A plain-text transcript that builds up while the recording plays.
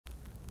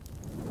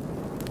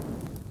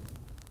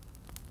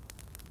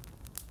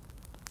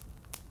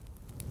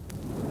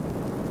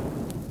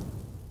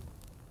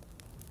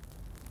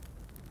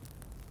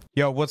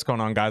Yo, what's going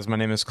on, guys? My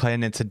name is Clay,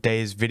 and in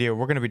today's video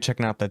we're going to be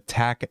checking out the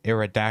TAQ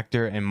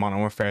ERADICATOR in Modern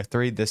Warfare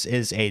 3. This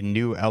is a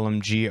new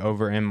LMG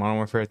over in Modern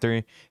Warfare 3.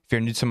 If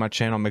you're new to my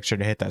channel, make sure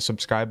to hit that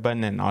subscribe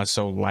button and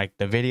also like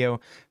the video.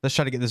 Let's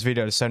try to get this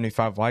video to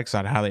 75 likes.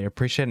 I'd highly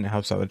appreciate it, and it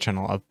helps out the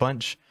channel a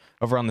bunch.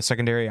 Over on the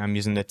secondary, I'm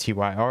using the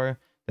TYR.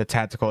 The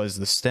tactical is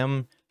the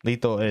stem.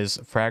 Lethal is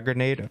frag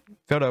grenade.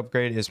 Field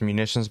upgrade is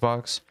munitions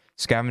box.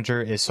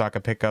 Scavenger is so I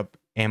can pick up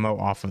ammo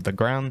off of the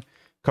ground.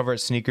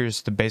 Covert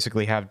sneakers to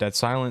basically have dead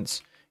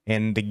silence,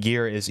 and the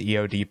gear is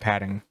EOD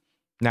padding.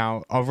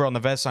 Now over on the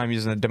vest, I'm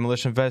using a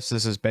demolition vest.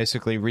 This is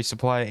basically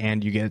resupply,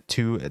 and you get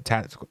two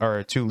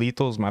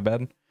lethals, my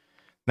bad.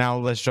 Now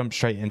let's jump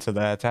straight into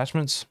the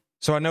attachments.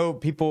 So I know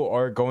people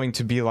are going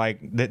to be like,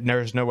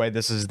 there's no way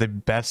this is the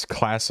best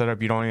class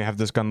setup. You don't even have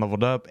this gun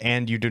leveled up,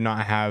 and you do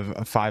not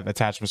have 5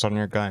 attachments on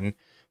your gun.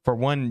 For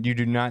one, you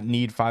do not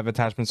need 5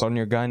 attachments on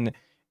your gun,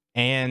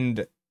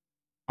 and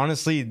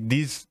honestly,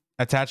 these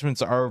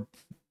attachments are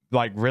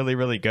like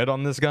really good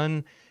on this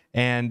gun,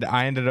 and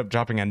I ended up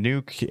dropping a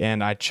nuke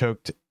and I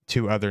choked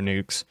 2 other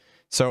nukes.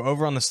 So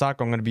over on the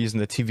stock, I'm going to be using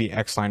the TV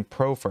X-Line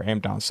Pro for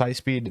aim down sight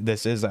speed.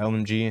 This is the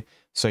LMG,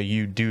 so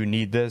you do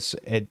need this.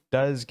 It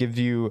does give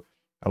you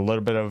a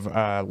little bit of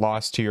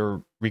loss to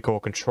your recoil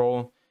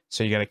control,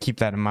 so you got to keep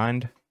that in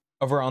mind.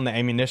 Over on the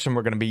ammunition,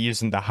 we're going to be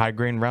using the high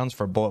grain rounds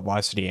for bullet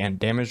velocity and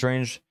damage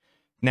range.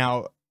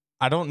 Now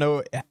I don't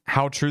know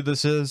how true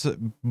this is,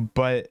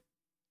 but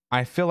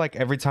I feel like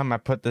every time I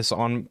put this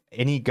on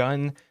any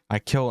gun, I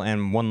kill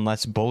in 1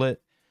 less bullet,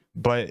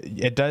 but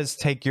it does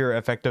take your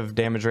effective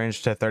damage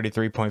range to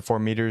 33.4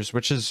 meters,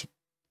 which is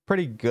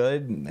pretty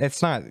good.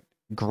 It's not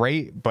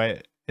great,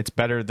 but it's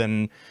better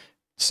than,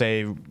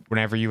 say,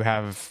 whenever you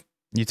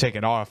take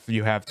it off,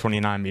 you have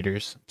 29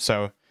 meters.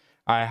 So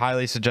I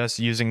highly suggest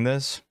using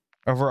this.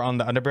 Over on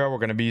the underbarrel, we're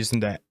going to be using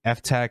the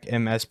TAQ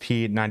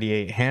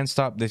MSP98 hand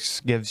stop.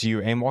 This gives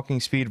you aim walking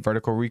speed,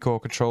 vertical recoil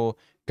control,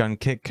 gun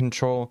kick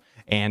control,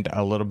 and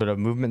a little bit of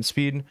movement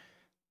speed.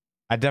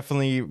 I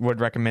definitely would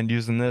recommend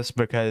using this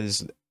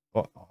because,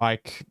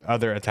 like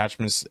other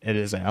attachments, it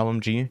is an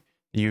LMG.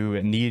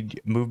 You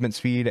need movement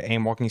speed.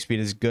 Aim walking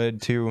speed is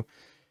good too.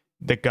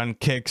 The gun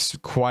kicks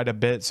quite a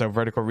bit, so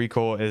vertical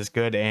recoil is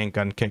good, and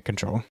gun kick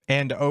control.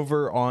 And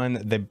over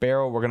on the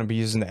barrel, we're going to be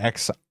using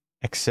the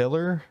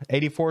Auxiliar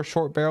 84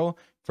 short barrel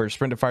for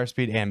sprint to fire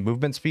speed and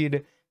movement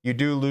speed. You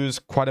do lose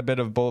quite a bit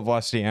of bullet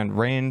velocity and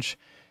range.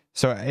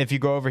 So if you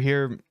go over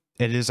here,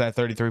 it is at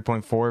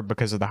 33.4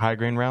 because of the high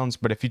grain rounds,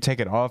 but if you take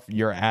it off,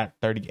 you're at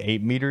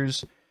 38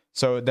 meters.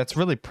 So that's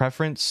really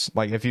preference.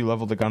 Like if you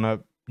level the gun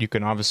up, you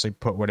can obviously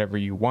put whatever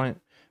you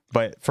want.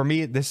 But for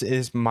me, this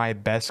is my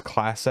best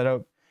class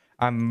setup.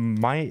 I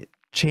might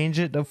change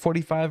it to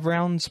 45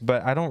 rounds,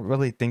 but I don't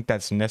really think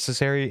that's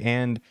necessary.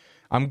 And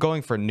I'm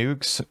going for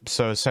nukes,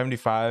 so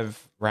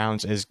 75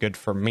 rounds is good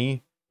for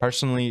me.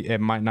 Personally,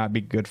 it might not be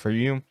good for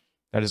you.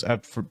 That is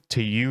up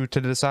to you to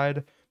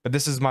decide. But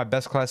this is my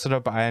best class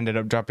setup. I ended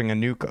up dropping a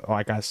nuke,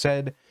 like I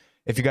said.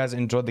 If you guys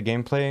enjoyed the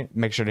gameplay,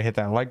 make sure to hit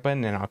that like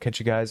button, and I'll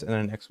catch you guys in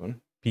the next one.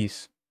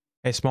 Peace.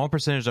 A small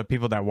percentage of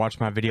people that watch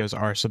my videos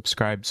are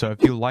subscribed, so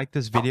if you like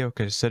this video,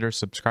 consider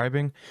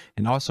subscribing,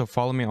 and also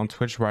follow me on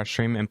Twitch where I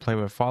stream and play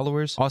with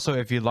followers. Also,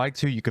 if you'd like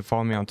to, you can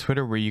follow me on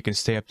Twitter where you can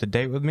stay up to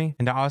date with me,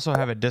 and I also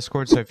have a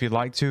Discord, so if you'd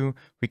like to,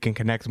 we can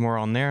connect more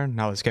on there.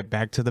 Now let's get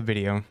back to the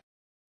video.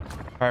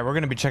 Alright, we're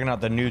going to be checking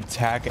out the new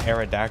TAQ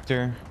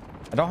ERADICATOR.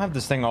 I don't have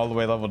this thing all the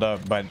way leveled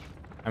up, but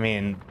I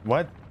mean,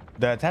 what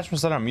the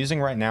attachments that I'm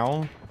using right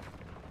now,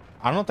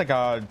 I don't think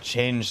I'll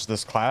change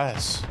this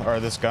class or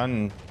this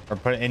gun or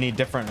put any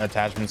different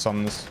attachments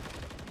on this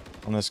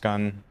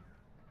gun.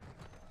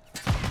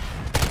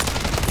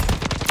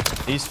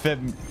 These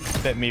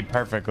fit me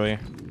perfectly.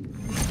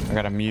 I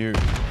gotta mute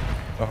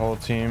the whole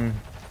team.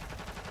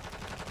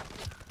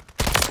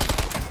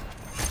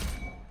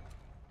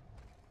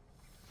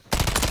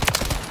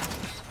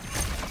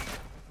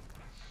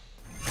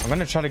 I'm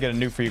gonna try to get a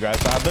nuke for you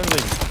guys. I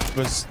literally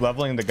was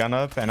leveling the gun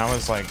up and I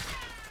was like,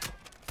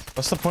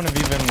 what's the point of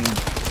even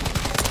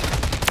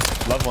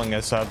leveling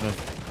this up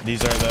if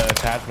these are the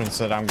attachments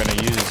that I'm gonna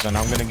use? And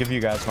I'm gonna give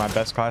you guys my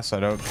best class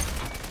setup.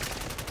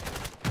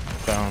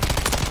 So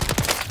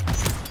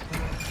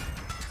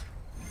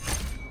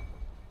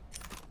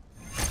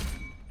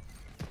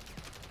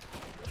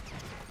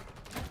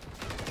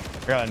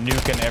I got a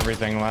nuke and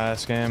everything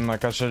last game.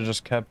 Like I should have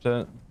just kept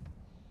it.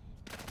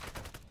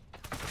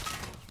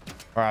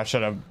 Or I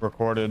should have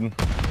recorded.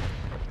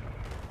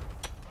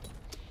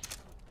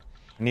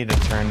 I need to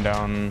turn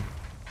down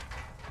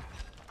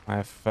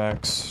my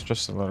effects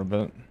just a little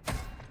bit.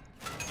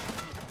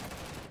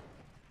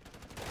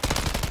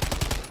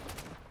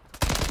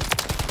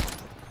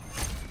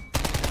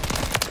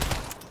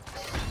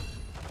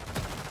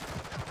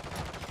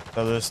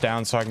 Throw this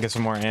down so I can get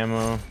some more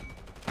ammo.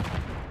 I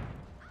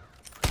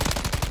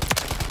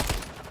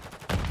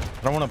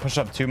don't want to push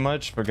up too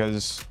much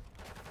because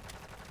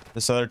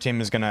this other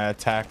team is going to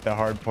attack the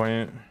hard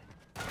point.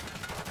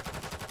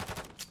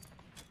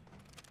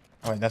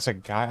 Oh, wait, that's a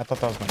guy? I thought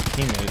that was my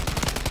teammate.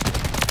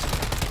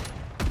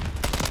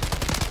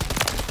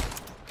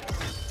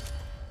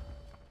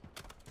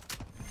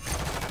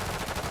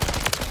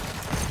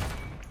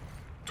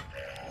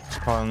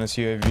 Calling this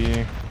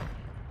UAV.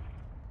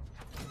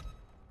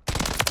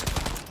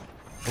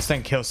 This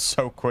thing kills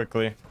so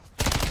quickly.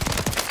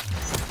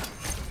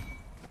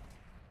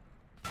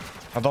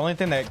 Now, the only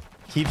thing that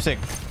keeps it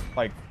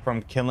like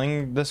from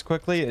killing this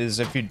quickly is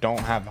if you don't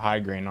have high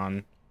grain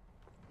on.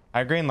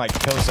 High grain like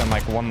kills them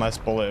like one less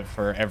bullet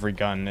for every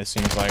gun, it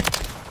seems like.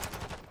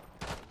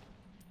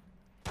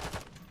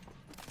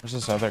 Where's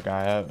this other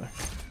guy at?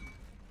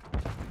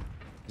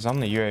 He's on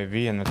the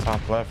UAV in the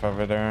top left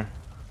over there.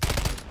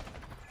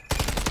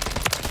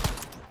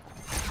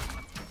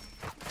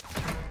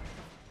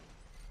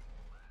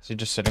 Is he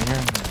just sitting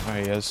here? Oh,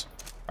 he is.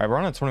 All right, we're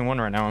on a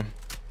 21 right now.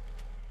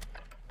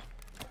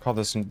 Call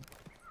this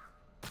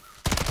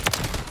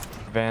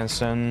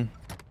advancing.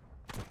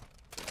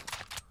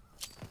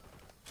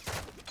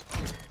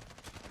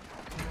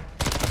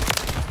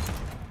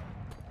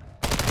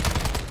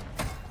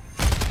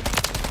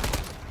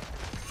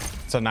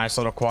 It's a nice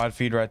little quad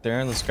feed right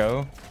there. Let's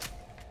go.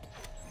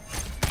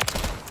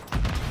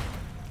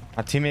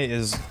 My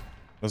teammate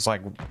was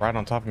like right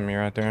on top of me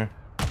right there.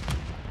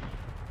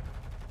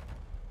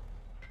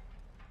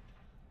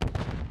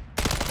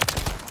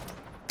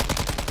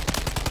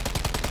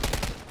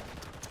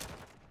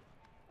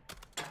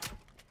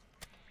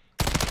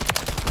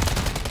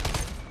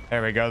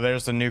 There we go.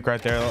 There's the nuke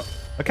right there.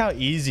 Look how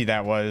easy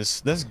that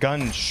was. This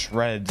gun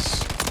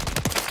shreds.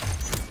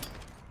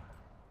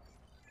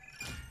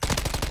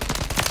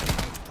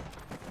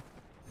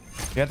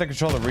 You have to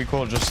control the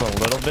recoil just a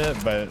little bit,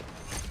 but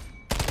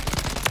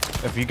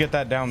if you get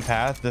that down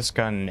path, this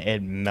gun,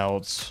 it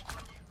melts.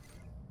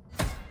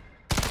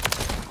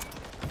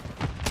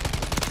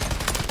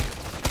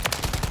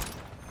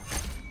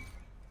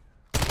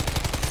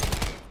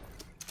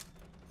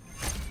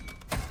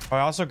 I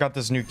also got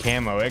this new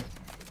camo. It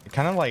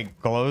kind of like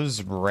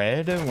glows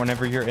red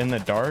whenever you're in the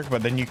dark,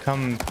 but then you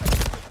come,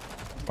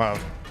 well,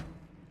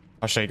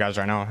 I'll show you guys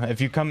right now.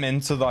 If you come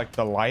into like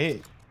the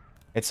light,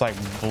 it's like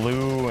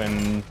blue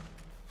and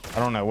I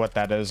don't know what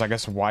that is. I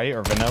guess white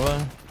or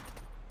vanilla.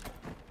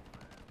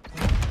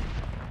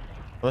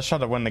 Let's try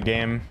to win the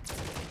game.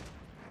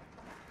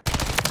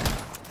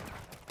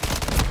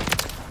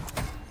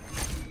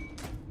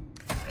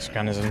 This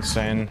gun is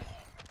insane.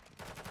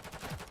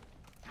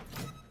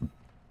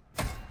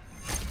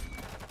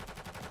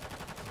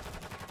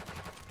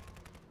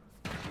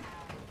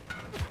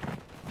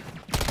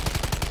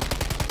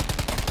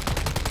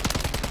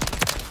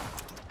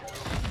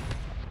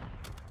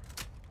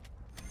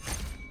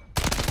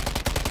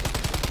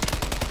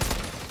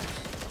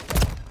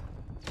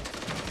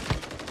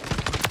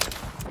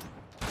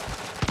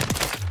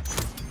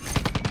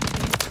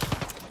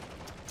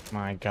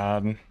 My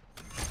God.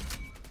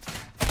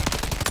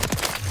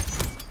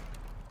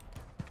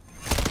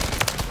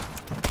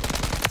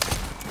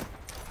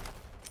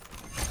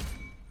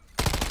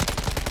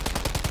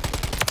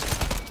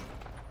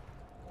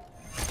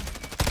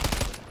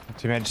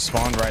 Teammate just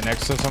spawned right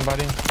next to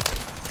somebody.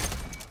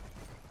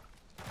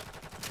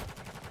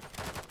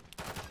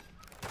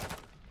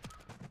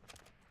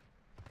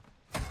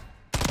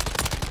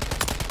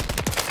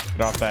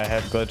 Get off that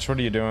head glitch. What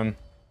are you doing?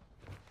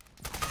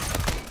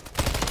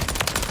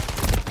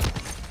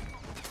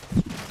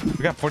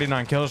 We got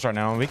 49 kills right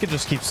now. We could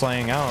just keep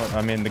slaying out.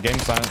 I mean, the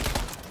game's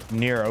not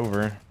near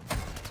over.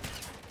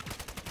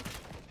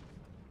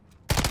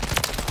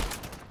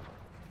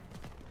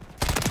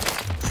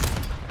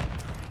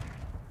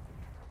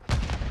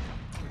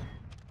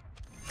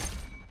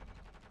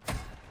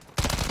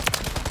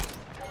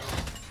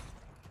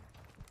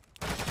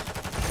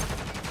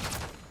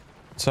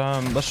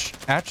 Let's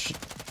actually.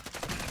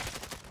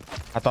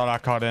 I thought I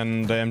caught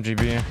in the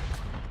MGB.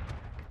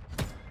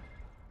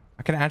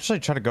 I can actually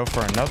try to go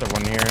for another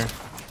one here.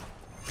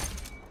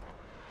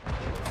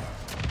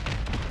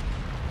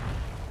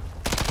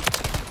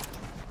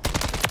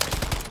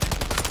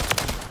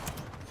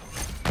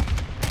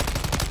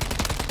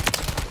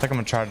 I think I'm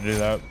gonna try to do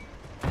that.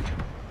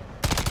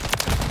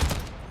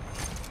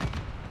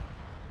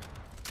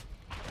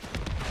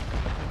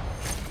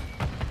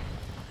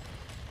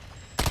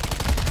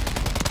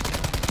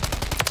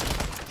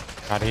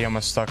 God, he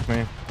almost stuck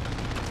me.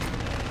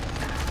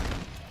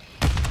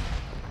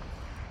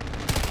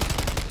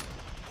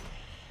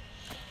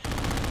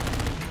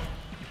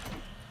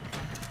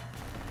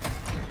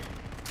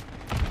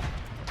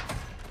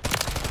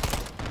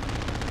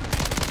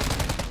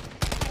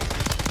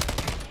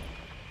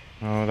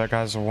 Oh, that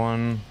guy's a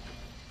one.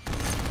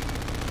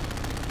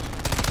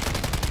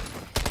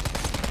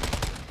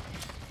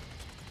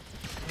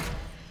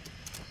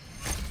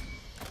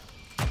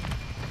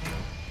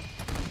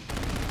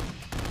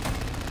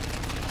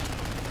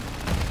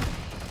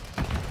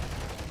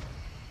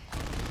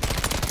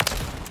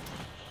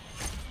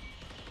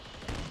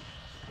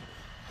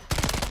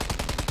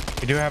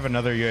 We do have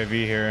another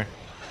UAV here.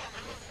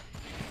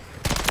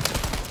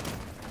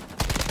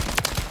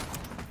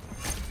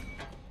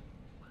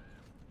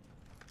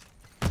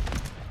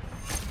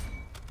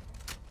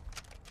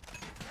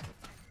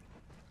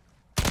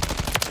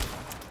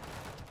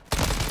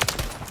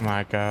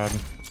 My God.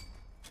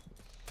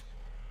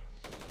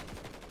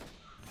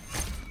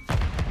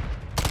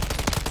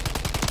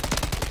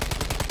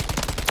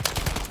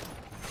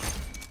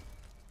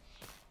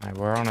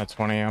 Alright, we're on a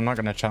 20. I'm not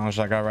gonna challenge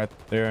that guy right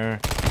there.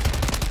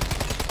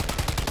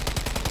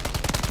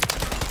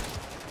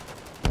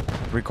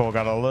 Recoil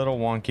got a little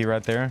wonky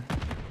right there.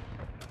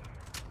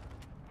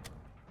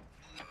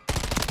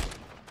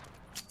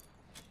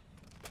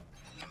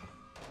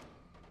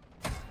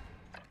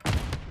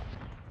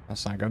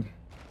 That's not good.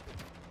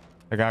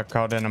 I got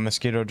caught in a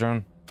mosquito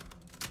drone.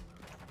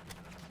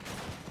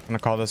 I'm gonna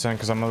call this in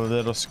because I'm a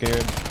little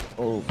scared.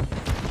 Oh.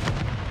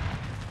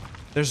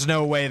 There's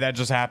no way that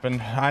just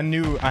happened. I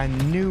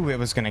knew it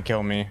was gonna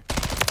kill me.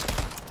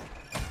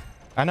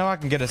 I know I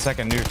can get a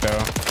second nuke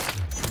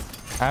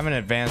though. I haven't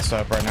advanced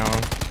up right now.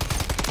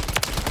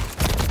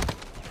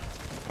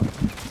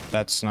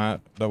 That's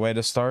not the way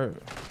to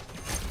start.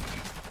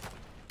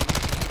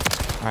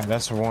 Alright,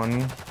 that's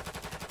one.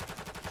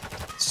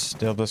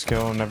 Still this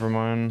kill, never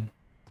mind.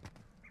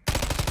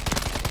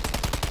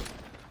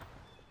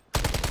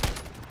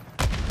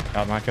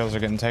 God, my kills are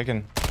getting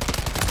taken.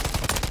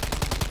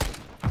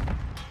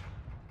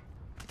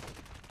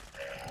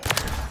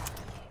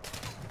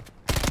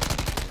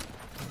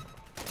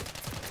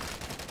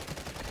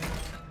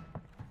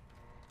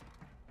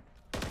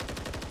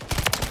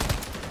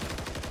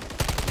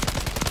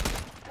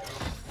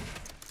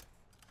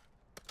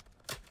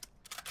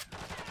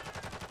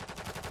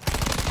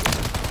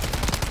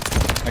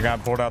 I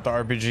got pulled out the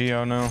RPG,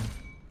 oh no.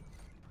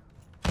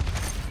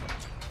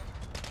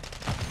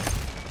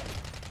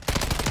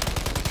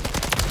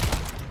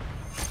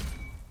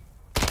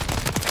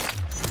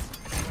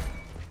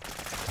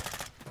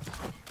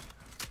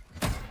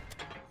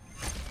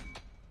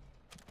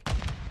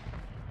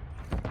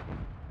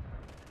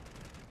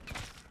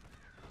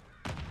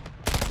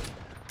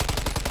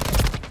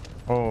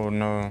 Oh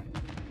no.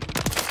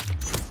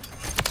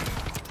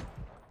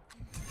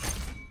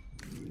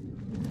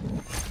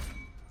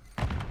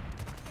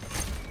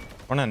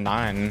 One and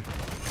 9.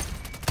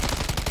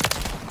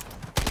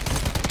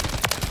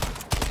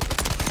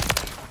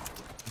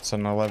 It's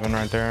an 11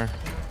 right there.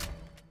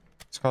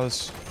 Let's call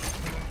this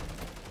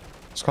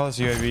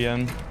UAV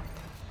in.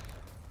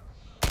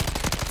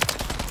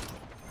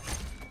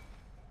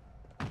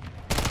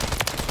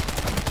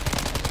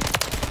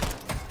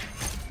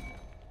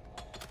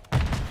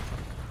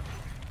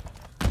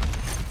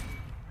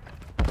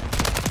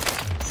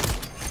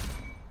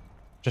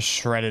 Just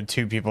shredded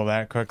 2 people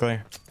that quickly.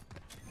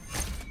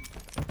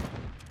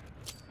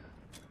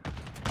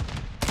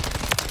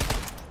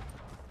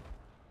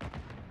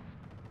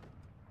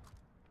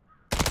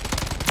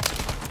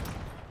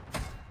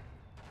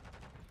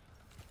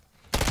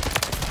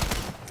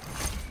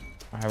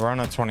 We're on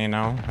a 20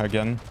 now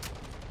again.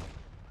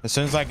 As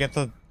soon as I get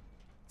the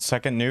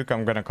second nuke,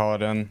 I'm gonna call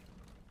it in.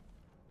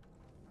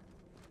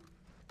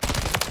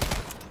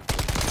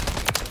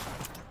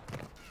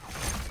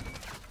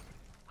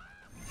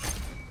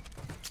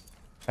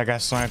 That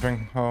guy's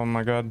sniping. Oh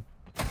my god.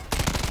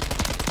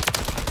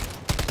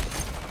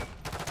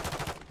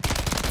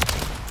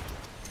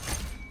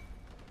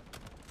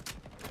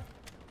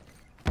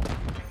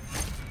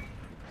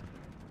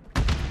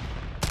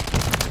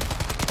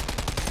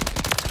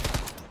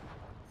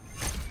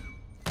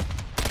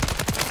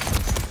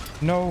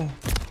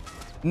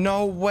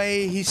 No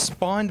way, he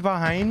spawned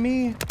behind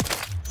me.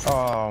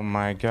 Oh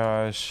my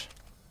gosh,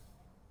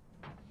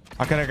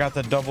 I could have got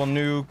the double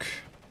nuke.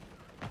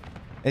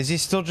 Is he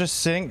still just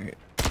sitting?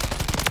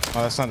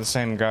 Oh, that's not the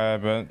same guy,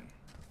 but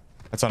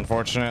that's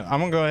unfortunate.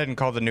 I'm gonna go ahead and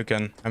call the nuke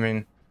in. I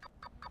mean,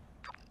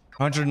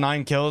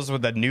 109 kills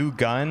with a new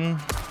gun,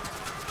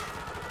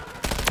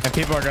 and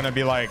people are gonna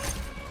be like,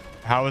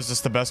 how is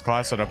this the best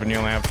class setup and you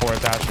only have 4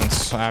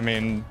 attachments? I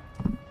mean,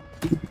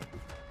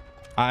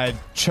 I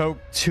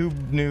choked 2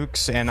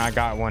 nukes and I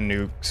got 1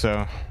 nuke,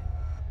 so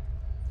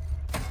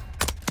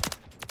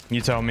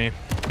you tell me.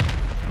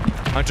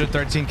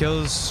 113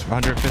 kills,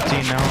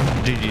 115 now.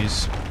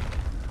 GG's.